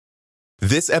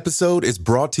This episode is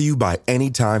brought to you by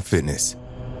Anytime Fitness.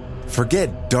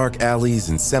 Forget dark alleys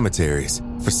and cemeteries.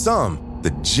 For some,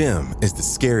 the gym is the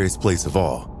scariest place of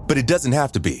all, but it doesn't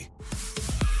have to be.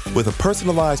 With a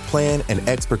personalized plan and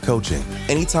expert coaching,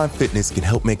 Anytime Fitness can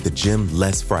help make the gym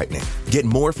less frightening. Get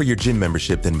more for your gym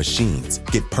membership than machines.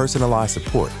 Get personalized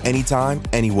support anytime,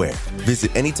 anywhere.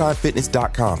 Visit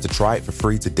AnytimeFitness.com to try it for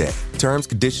free today. Terms,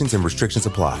 conditions, and restrictions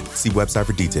apply. See website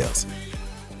for details.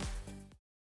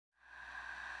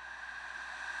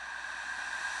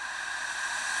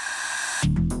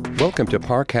 Welcome to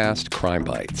Parcast Crime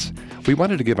Bites. We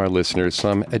wanted to give our listeners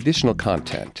some additional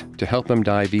content to help them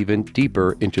dive even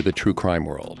deeper into the true crime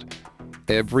world.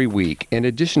 Every week, in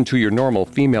addition to your normal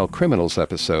Female Criminals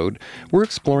episode, we're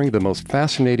exploring the most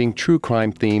fascinating true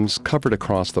crime themes covered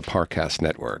across the Parcast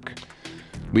network.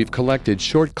 We've collected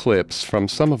short clips from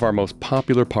some of our most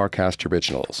popular Parcast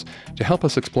originals to help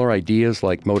us explore ideas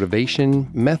like motivation,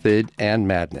 method, and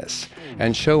madness,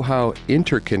 and show how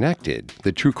interconnected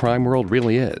the true crime world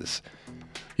really is.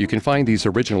 You can find these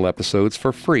original episodes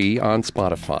for free on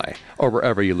Spotify or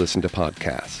wherever you listen to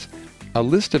podcasts. A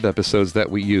list of episodes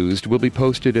that we used will be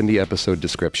posted in the episode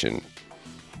description.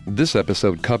 This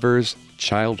episode covers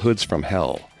Childhoods from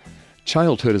Hell.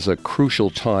 Childhood is a crucial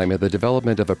time in the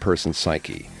development of a person's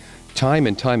psyche. Time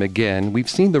and time again, we've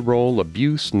seen the role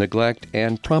abuse, neglect,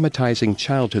 and traumatizing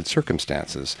childhood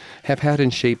circumstances have had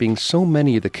in shaping so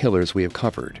many of the killers we have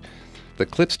covered. The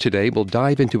clips today will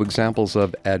dive into examples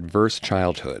of adverse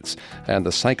childhoods and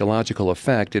the psychological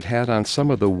effect it had on some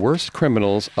of the worst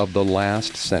criminals of the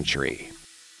last century.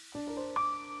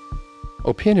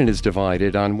 Opinion is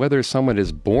divided on whether someone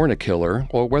is born a killer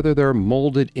or whether they're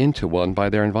molded into one by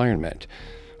their environment.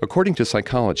 According to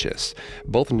psychologists,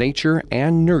 both nature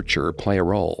and nurture play a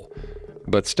role.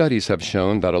 But studies have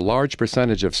shown that a large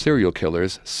percentage of serial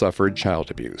killers suffered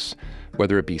child abuse,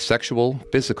 whether it be sexual,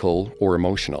 physical, or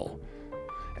emotional.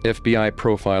 FBI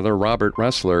profiler Robert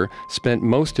Ressler spent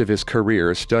most of his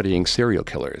career studying serial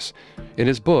killers. In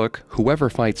his book,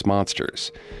 Whoever Fights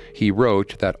Monsters, he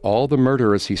wrote that all the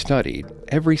murderers he studied,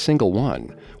 every single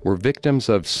one, were victims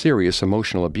of serious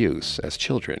emotional abuse as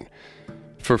children.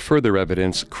 For further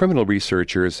evidence, criminal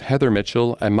researchers Heather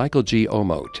Mitchell and Michael G.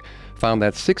 Omote found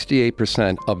that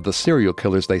 68% of the serial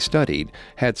killers they studied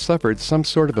had suffered some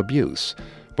sort of abuse,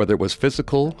 whether it was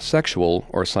physical, sexual,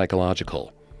 or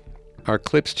psychological. Our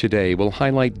clips today will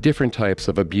highlight different types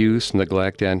of abuse,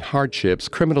 neglect, and hardships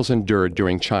criminals endured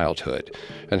during childhood,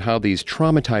 and how these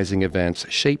traumatizing events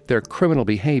shaped their criminal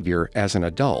behavior as an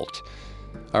adult.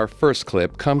 Our first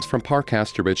clip comes from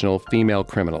Parcast original Female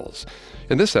Criminals.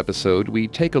 In this episode, we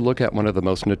take a look at one of the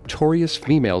most notorious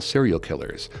female serial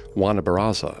killers, Juana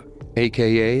Barraza,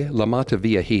 a.k.a. La Mata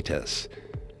Viejitas.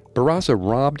 Barraza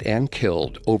robbed and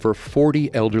killed over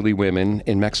 40 elderly women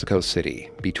in Mexico City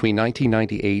between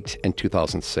 1998 and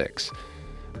 2006.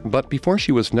 But before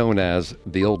she was known as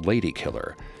the Old Lady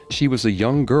Killer, she was a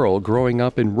young girl growing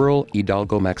up in rural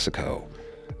Hidalgo, Mexico.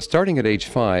 Starting at age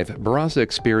 5, Barraza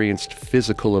experienced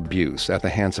physical abuse at the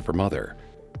hands of her mother.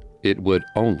 It would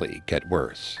only get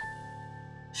worse.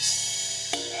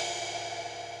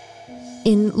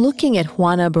 In looking at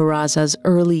Juana Barraza's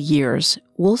early years,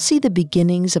 we'll see the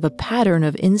beginnings of a pattern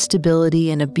of instability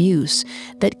and abuse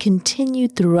that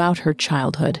continued throughout her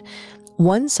childhood.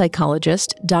 One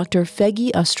psychologist, Dr.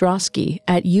 Feggy Ostrowski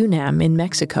at UNAM in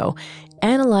Mexico,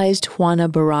 analyzed Juana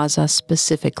Barraza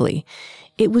specifically.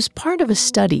 It was part of a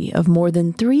study of more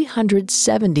than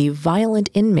 370 violent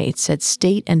inmates at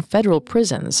state and federal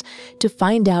prisons to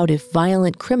find out if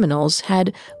violent criminals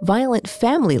had violent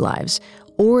family lives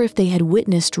or if they had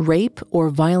witnessed rape or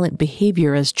violent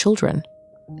behavior as children.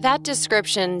 That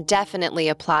description definitely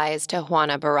applies to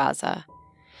Juana Barraza.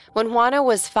 When Juana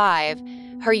was 5,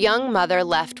 her young mother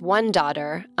left one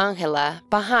daughter, Angela,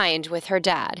 behind with her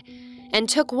dad, and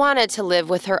took Juana to live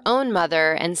with her own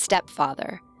mother and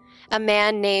stepfather, a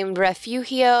man named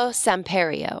Refugio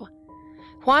Samperio.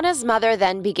 Juana's mother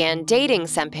then began dating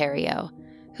Samperio,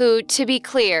 who, to be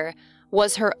clear,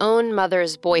 was her own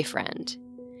mother's boyfriend.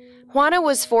 Juana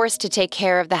was forced to take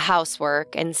care of the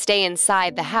housework and stay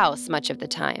inside the house much of the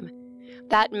time.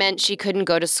 That meant she couldn't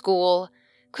go to school,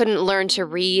 couldn't learn to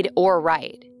read or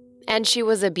write, and she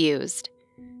was abused.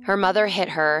 Her mother hit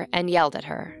her and yelled at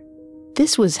her.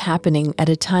 This was happening at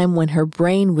a time when her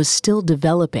brain was still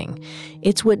developing.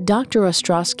 It's what Dr.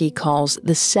 Ostrowski calls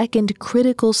the second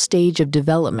critical stage of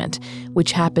development,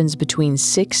 which happens between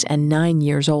 6 and 9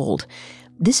 years old.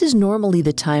 This is normally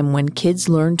the time when kids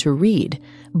learn to read,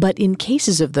 but in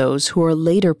cases of those who are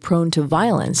later prone to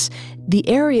violence, the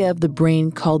area of the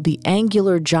brain called the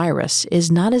angular gyrus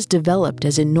is not as developed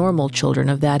as in normal children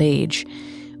of that age.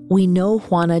 We know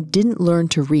Juana didn't learn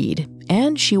to read,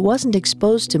 and she wasn't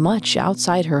exposed to much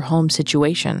outside her home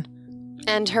situation.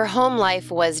 And her home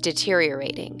life was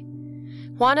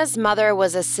deteriorating. Juana's mother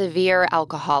was a severe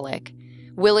alcoholic,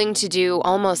 willing to do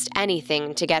almost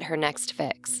anything to get her next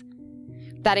fix.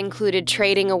 That included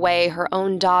trading away her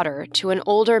own daughter to an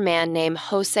older man named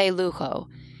Jose Lujo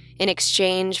in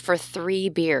exchange for 3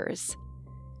 beers.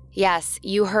 Yes,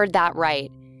 you heard that right.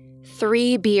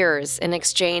 3 beers in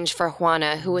exchange for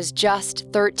Juana, who was just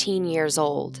 13 years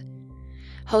old.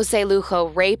 Jose Lujo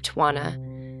raped Juana,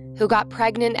 who got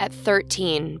pregnant at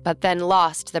 13 but then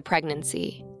lost the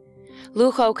pregnancy.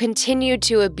 Lujo continued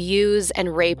to abuse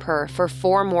and rape her for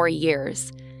 4 more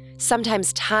years,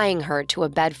 sometimes tying her to a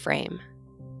bed frame.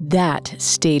 That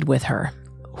stayed with her.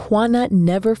 Juana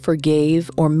never forgave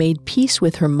or made peace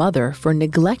with her mother for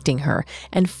neglecting her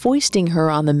and foisting her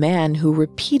on the man who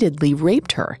repeatedly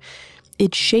raped her.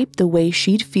 It shaped the way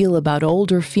she'd feel about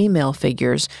older female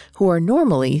figures who are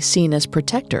normally seen as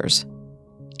protectors.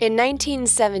 In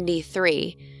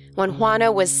 1973, when Juana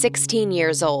was 16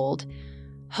 years old,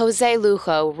 Jose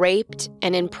Lujo raped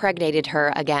and impregnated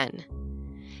her again.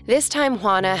 This time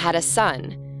Juana had a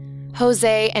son,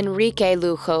 Jose Enrique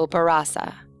Lujo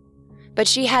Barraza. But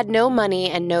she had no money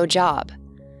and no job.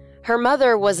 Her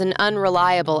mother was an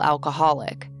unreliable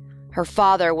alcoholic. Her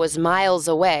father was miles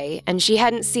away, and she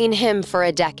hadn't seen him for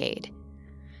a decade.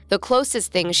 The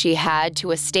closest thing she had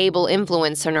to a stable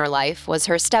influence in her life was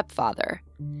her stepfather.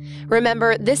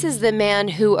 Remember, this is the man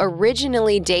who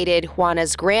originally dated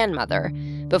Juana's grandmother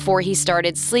before he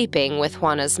started sleeping with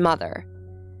Juana's mother.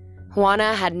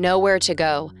 Juana had nowhere to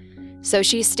go, so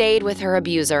she stayed with her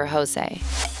abuser, Jose.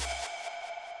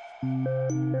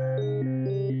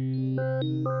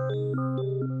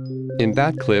 In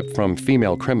that clip from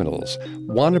Female Criminals,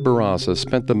 Juana Barraza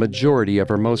spent the majority of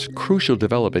her most crucial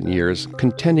development years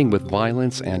contending with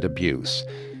violence and abuse.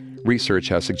 Research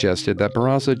has suggested that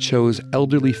Barraza chose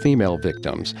elderly female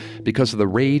victims because of the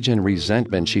rage and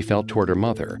resentment she felt toward her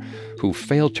mother, who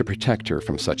failed to protect her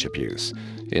from such abuse,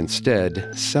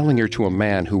 instead selling her to a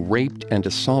man who raped and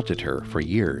assaulted her for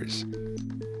years.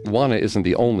 Juana isn't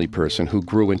the only person who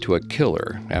grew into a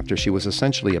killer after she was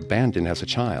essentially abandoned as a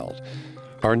child.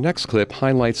 Our next clip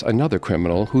highlights another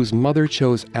criminal whose mother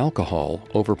chose alcohol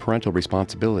over parental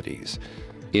responsibilities.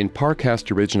 In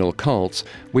Parcast Original Cults,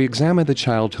 we examine the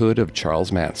childhood of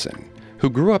Charles Manson, who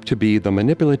grew up to be the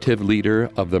manipulative leader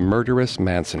of the murderous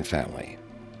Manson family.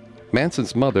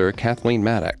 Manson's mother, Kathleen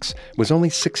Maddox, was only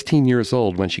 16 years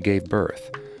old when she gave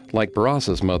birth. Like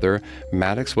Barraza's mother,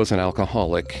 Maddox was an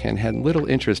alcoholic and had little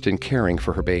interest in caring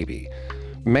for her baby.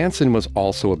 Manson was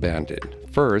also abandoned,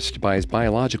 first by his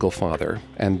biological father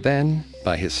and then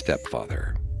by his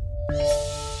stepfather.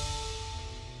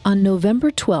 On November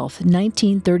 12,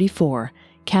 1934,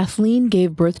 Kathleen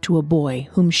gave birth to a boy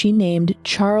whom she named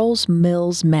Charles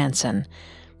Mills Manson.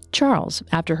 Charles,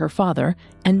 after her father,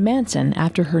 and Manson,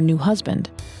 after her new husband.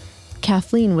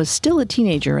 Kathleen was still a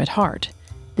teenager at heart.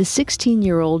 The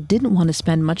 16-year-old didn't want to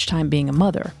spend much time being a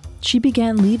mother. She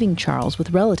began leaving Charles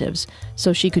with relatives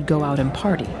so she could go out and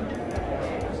party.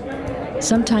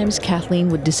 Sometimes Kathleen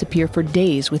would disappear for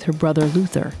days with her brother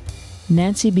Luther.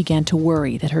 Nancy began to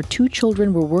worry that her 2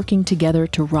 children were working together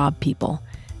to rob people.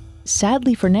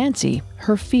 Sadly for Nancy,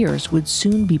 her fears would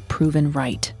soon be proven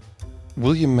right.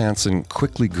 William Manson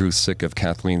quickly grew sick of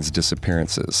Kathleen's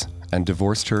disappearances and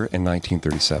divorced her in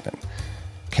 1937.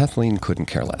 Kathleen couldn't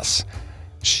care less.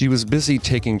 She was busy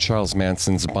taking Charles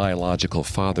Manson's biological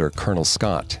father, Colonel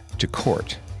Scott, to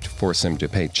court to force him to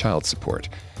pay child support.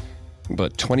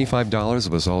 But $25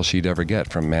 was all she'd ever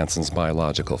get from Manson's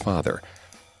biological father.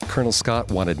 Colonel Scott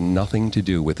wanted nothing to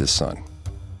do with his son.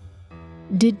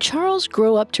 Did Charles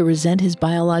grow up to resent his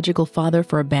biological father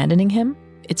for abandoning him?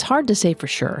 It's hard to say for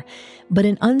sure, but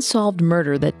an unsolved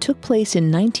murder that took place in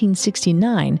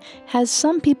 1969 has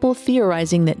some people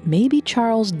theorizing that maybe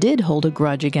Charles did hold a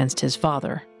grudge against his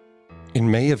father.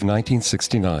 In May of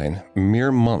 1969,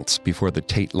 mere months before the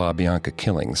Tate LaBianca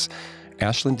killings,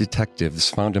 Ashland detectives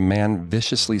found a man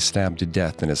viciously stabbed to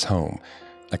death in his home,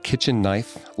 a kitchen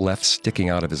knife left sticking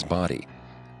out of his body.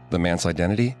 The man's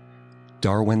identity?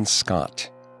 Darwin Scott,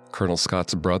 Colonel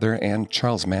Scott's brother and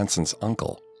Charles Manson's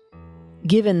uncle.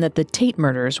 Given that the Tate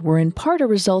murders were in part a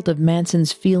result of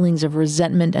Manson's feelings of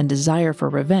resentment and desire for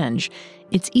revenge,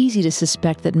 it's easy to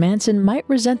suspect that Manson might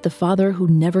resent the father who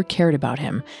never cared about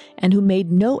him and who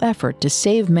made no effort to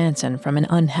save Manson from an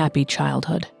unhappy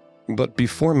childhood. But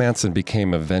before Manson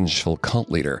became a vengeful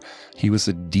cult leader, he was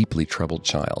a deeply troubled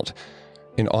child.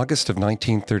 In August of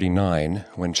 1939,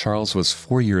 when Charles was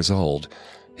 4 years old,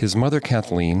 his mother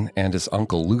Kathleen and his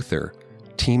uncle Luther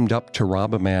teamed up to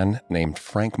rob a man named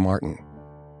Frank Martin.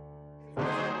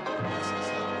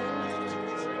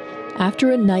 After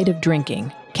a night of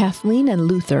drinking, Kathleen and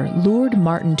Luther lured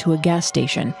Martin to a gas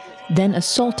station, then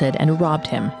assaulted and robbed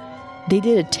him. They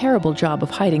did a terrible job of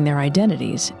hiding their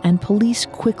identities, and police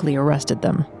quickly arrested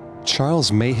them.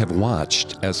 Charles may have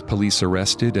watched as police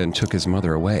arrested and took his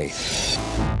mother away.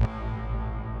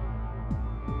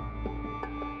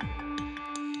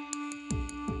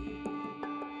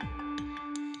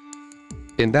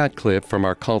 In that clip from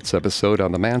our Cults episode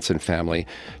on the Manson family,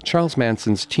 Charles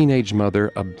Manson's teenage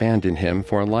mother abandoned him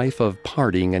for a life of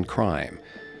partying and crime.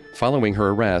 Following her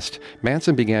arrest,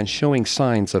 Manson began showing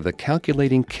signs of the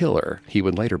calculating killer he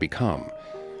would later become.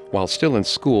 While still in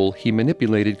school, he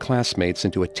manipulated classmates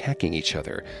into attacking each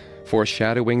other,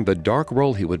 foreshadowing the dark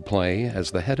role he would play as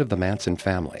the head of the Manson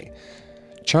family.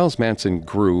 Charles Manson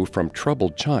grew from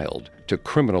troubled child to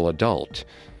criminal adult.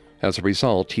 As a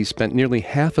result, he spent nearly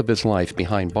half of his life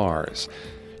behind bars.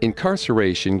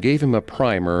 Incarceration gave him a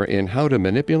primer in how to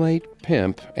manipulate,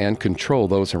 pimp, and control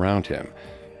those around him.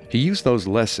 He used those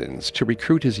lessons to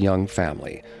recruit his young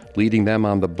family, leading them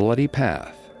on the bloody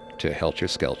path to Helter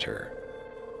Skelter.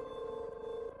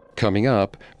 Coming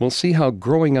up, we'll see how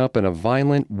growing up in a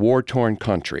violent, war-torn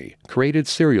country created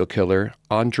serial killer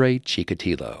Andre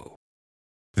Chikatilo.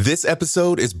 This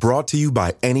episode is brought to you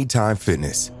by Anytime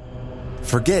Fitness.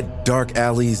 Forget dark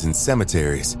alleys and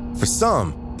cemeteries. For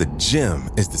some, the gym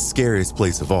is the scariest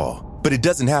place of all, but it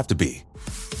doesn't have to be.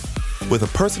 With a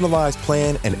personalized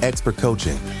plan and expert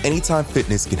coaching, Anytime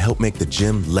Fitness can help make the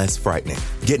gym less frightening.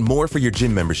 Get more for your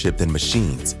gym membership than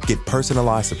machines. Get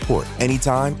personalized support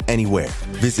anytime, anywhere.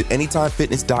 Visit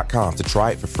AnytimeFitness.com to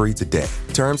try it for free today.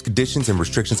 Terms, conditions, and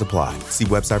restrictions apply. See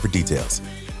website for details.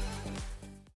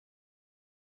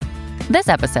 This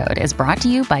episode is brought to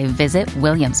you by Visit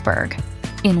Williamsburg.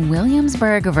 In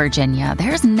Williamsburg, Virginia,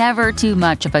 there's never too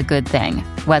much of a good thing.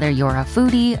 Whether you're a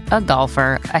foodie, a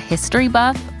golfer, a history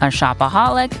buff, a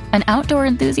shopaholic, an outdoor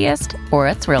enthusiast, or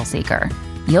a thrill seeker,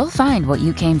 you'll find what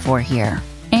you came for here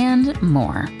and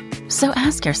more. So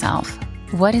ask yourself,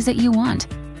 what is it you want?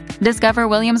 Discover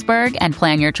Williamsburg and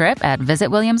plan your trip at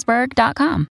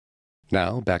visitwilliamsburg.com.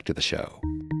 Now, back to the show.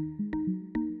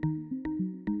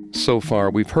 So far,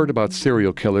 we've heard about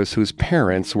serial killers whose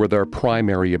parents were their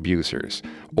primary abusers,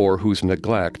 or whose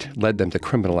neglect led them to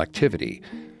criminal activity.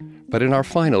 But in our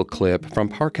final clip from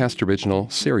Parcast Original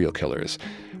Serial Killers,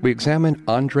 we examine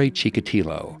Andre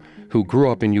Chikatilo, who grew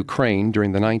up in Ukraine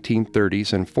during the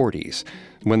 1930s and 40s,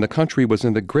 when the country was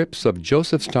in the grips of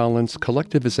Joseph Stalin's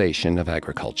collectivization of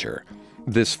agriculture.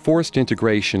 This forced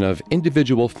integration of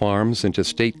individual farms into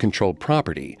state-controlled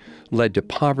property led to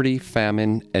poverty,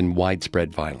 famine, and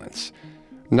widespread violence.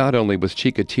 Not only was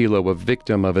Chikatilo a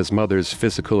victim of his mother's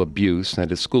physical abuse and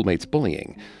his schoolmates'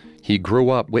 bullying, he grew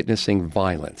up witnessing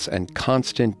violence and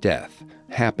constant death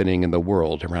happening in the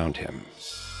world around him.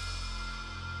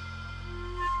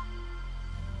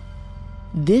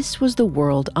 This was the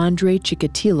world Andre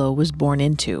Chikatilo was born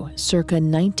into, circa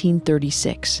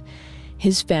 1936.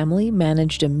 His family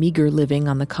managed a meager living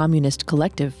on the communist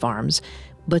collective farms,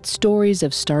 but stories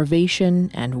of starvation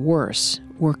and worse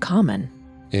were common.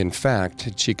 In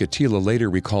fact, Chikatilo later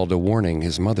recalled a warning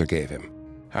his mother gave him.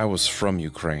 I was from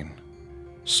Ukraine.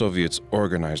 Soviets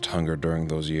organized hunger during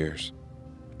those years.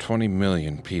 20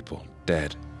 million people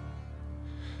dead.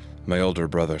 My older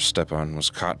brother Stepan was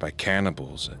caught by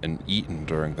cannibals and eaten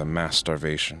during the mass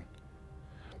starvation.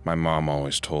 My mom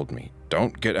always told me,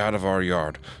 "Don't get out of our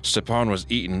yard. Stepan was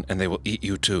eaten and they will eat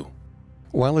you too."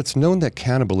 While it's known that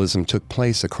cannibalism took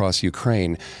place across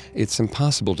Ukraine, it's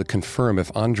impossible to confirm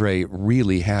if Andre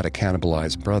really had a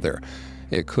cannibalized brother.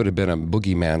 It could have been a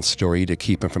boogeyman story to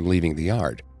keep him from leaving the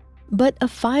yard. But a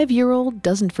 5-year-old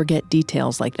doesn't forget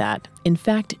details like that. In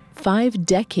fact, 5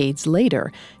 decades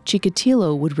later,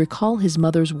 Chikatilo would recall his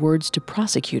mother's words to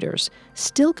prosecutors,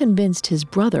 still convinced his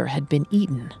brother had been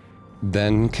eaten.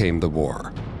 Then came the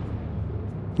war.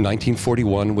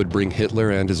 1941 would bring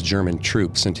Hitler and his German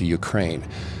troops into Ukraine,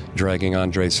 dragging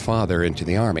Andre's father into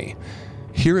the army.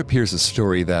 Here appears a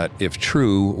story that, if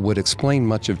true, would explain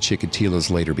much of Chikatilo's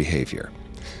later behavior.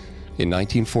 In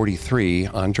 1943,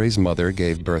 Andre's mother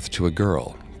gave birth to a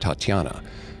girl, Tatiana,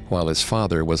 while his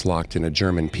father was locked in a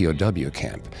German POW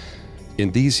camp.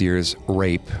 In these years,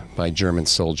 rape by German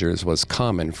soldiers was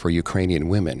common for Ukrainian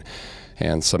women,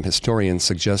 and some historians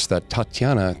suggest that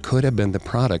Tatiana could have been the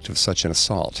product of such an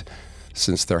assault.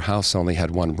 Since their house only had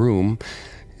one room,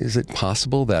 is it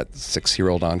possible that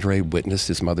 6-year-old Andre witnessed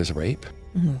his mother's rape?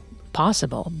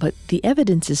 Possible, but the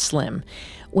evidence is slim.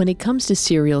 When it comes to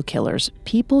serial killers,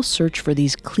 people search for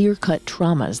these clear-cut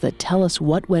traumas that tell us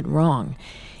what went wrong.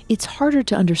 It's harder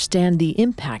to understand the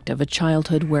impact of a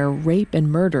childhood where rape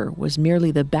and murder was merely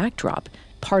the backdrop,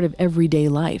 part of everyday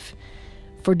life.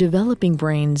 For developing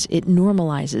brains, it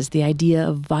normalizes the idea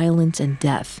of violence and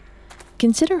death.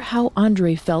 Consider how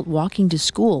Andre felt walking to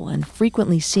school and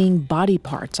frequently seeing body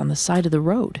parts on the side of the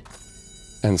road.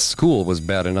 And school was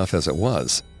bad enough as it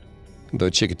was. Though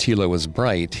Chikatilo was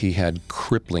bright, he had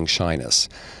crippling shyness.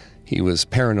 He was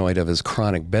paranoid of his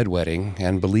chronic bedwetting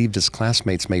and believed his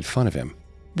classmates made fun of him.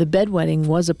 The bedwetting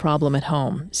was a problem at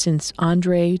home, since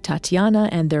Andre, Tatiana,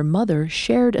 and their mother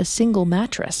shared a single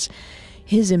mattress.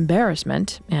 His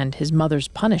embarrassment and his mother's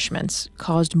punishments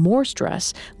caused more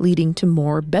stress, leading to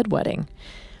more bedwetting.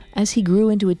 As he grew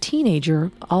into a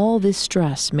teenager, all this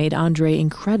stress made Andre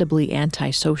incredibly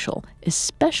antisocial,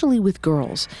 especially with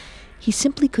girls. He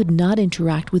simply could not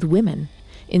interact with women.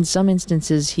 In some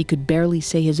instances, he could barely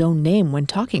say his own name when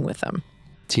talking with them.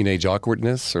 Teenage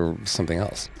awkwardness or something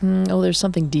else? There's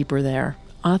something deeper there.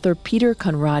 Author Peter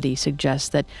Conradi suggests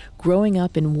that growing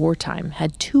up in wartime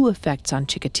had two effects on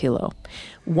Chikatilo.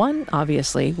 One,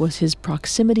 obviously, was his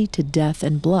proximity to death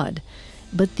and blood,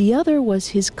 but the other was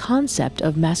his concept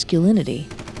of masculinity.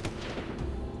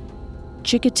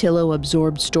 Chikatilo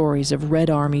absorbed stories of Red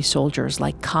Army soldiers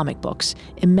like comic books,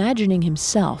 imagining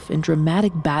himself in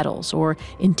dramatic battles or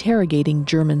interrogating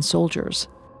German soldiers.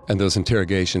 And those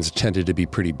interrogations tended to be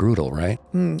pretty brutal, right?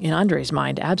 In Andre's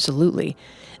mind, absolutely.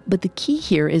 But the key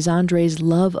here is Andre's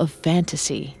love of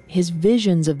fantasy. His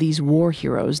visions of these war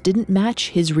heroes didn't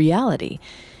match his reality.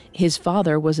 His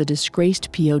father was a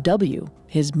disgraced POW.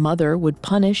 His mother would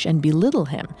punish and belittle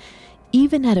him.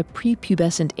 Even at a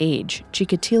prepubescent age,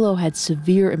 Chikatilo had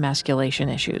severe emasculation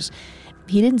issues.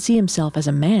 He didn't see himself as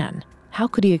a man. How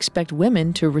could he expect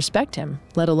women to respect him,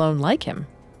 let alone like him?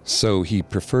 So he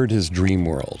preferred his dream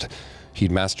world.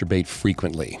 He'd masturbate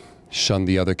frequently, shun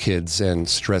the other kids, and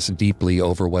stress deeply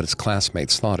over what his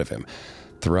classmates thought of him.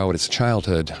 Throughout his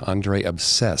childhood, Andre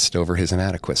obsessed over his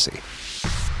inadequacy.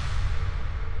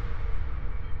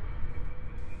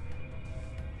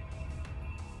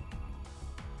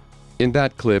 In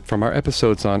that clip from our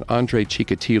episodes on Andre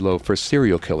Chikatilo for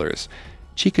serial killers,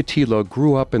 Chikatilo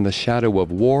grew up in the shadow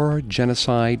of war,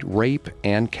 genocide, rape,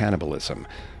 and cannibalism,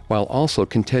 while also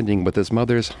contending with his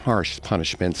mother's harsh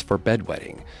punishments for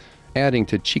bedwetting. Adding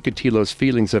to Chikatilo's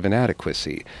feelings of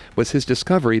inadequacy was his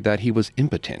discovery that he was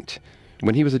impotent.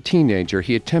 When he was a teenager,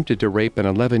 he attempted to rape an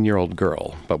 11-year-old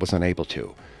girl, but was unable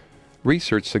to.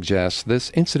 Research suggests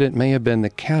this incident may have been the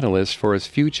catalyst for his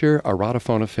future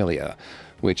erotophonophilia,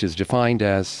 which is defined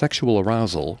as sexual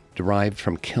arousal derived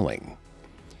from killing.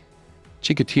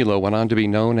 Chikatilo went on to be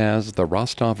known as the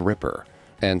Rostov Ripper,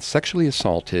 and sexually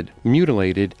assaulted,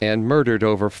 mutilated, and murdered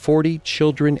over 40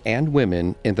 children and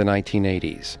women in the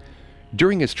 1980s.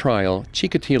 During his trial,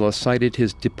 Chikatilo cited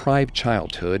his deprived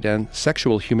childhood and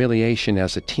sexual humiliation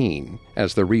as a teen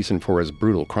as the reason for his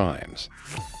brutal crimes.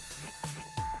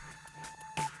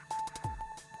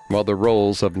 While the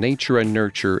roles of nature and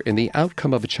nurture in the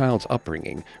outcome of a child's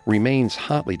upbringing remains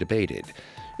hotly debated,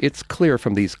 it's clear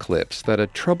from these clips that a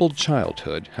troubled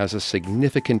childhood has a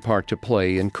significant part to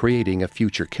play in creating a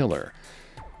future killer.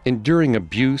 Enduring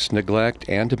abuse, neglect,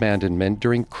 and abandonment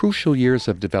during crucial years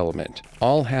of development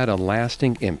all had a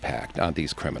lasting impact on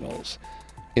these criminals.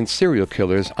 In serial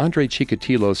killers, Andre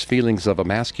Chikatilo's feelings of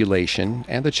emasculation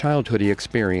and the childhood he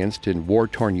experienced in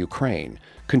war-torn Ukraine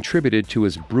contributed to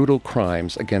his brutal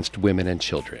crimes against women and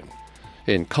children.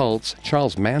 In Cults,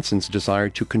 Charles Manson's desire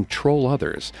to control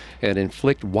others and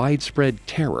inflict widespread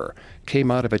terror came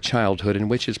out of a childhood in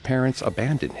which his parents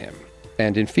abandoned him.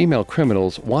 And in Female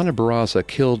Criminals, Juana Barraza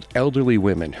killed elderly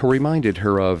women who reminded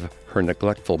her of her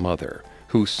neglectful mother,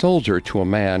 who sold her to a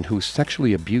man who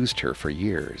sexually abused her for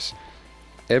years.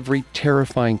 Every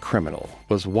terrifying criminal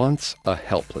was once a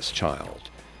helpless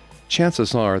child.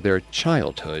 Chances are their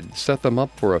childhood set them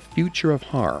up for a future of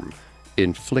harm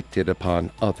inflicted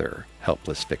upon other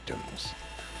helpless victims.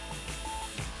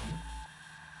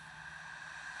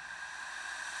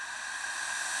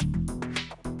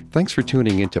 Thanks for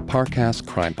tuning into Parcast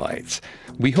Crime Bites.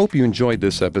 We hope you enjoyed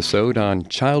this episode on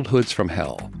Childhoods from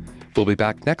Hell. We'll be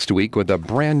back next week with a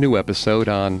brand new episode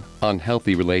on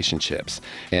unhealthy relationships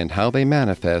and how they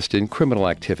manifest in criminal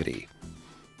activity.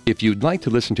 If you'd like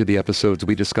to listen to the episodes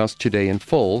we discussed today in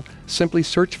full, simply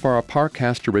search for our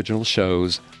Parcast original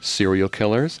shows, Serial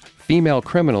Killers, Female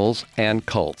Criminals, and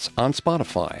Cults on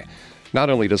Spotify.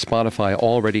 Not only does Spotify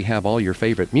already have all your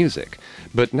favorite music,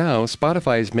 but now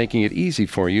Spotify is making it easy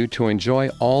for you to enjoy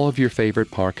all of your favorite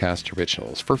Parcast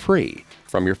originals for free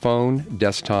from your phone,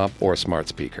 desktop, or smart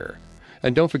speaker.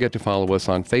 And don't forget to follow us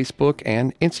on Facebook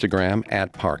and Instagram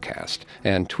at Parcast,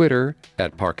 and Twitter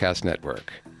at Parcast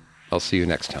Network. I'll see you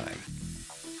next time.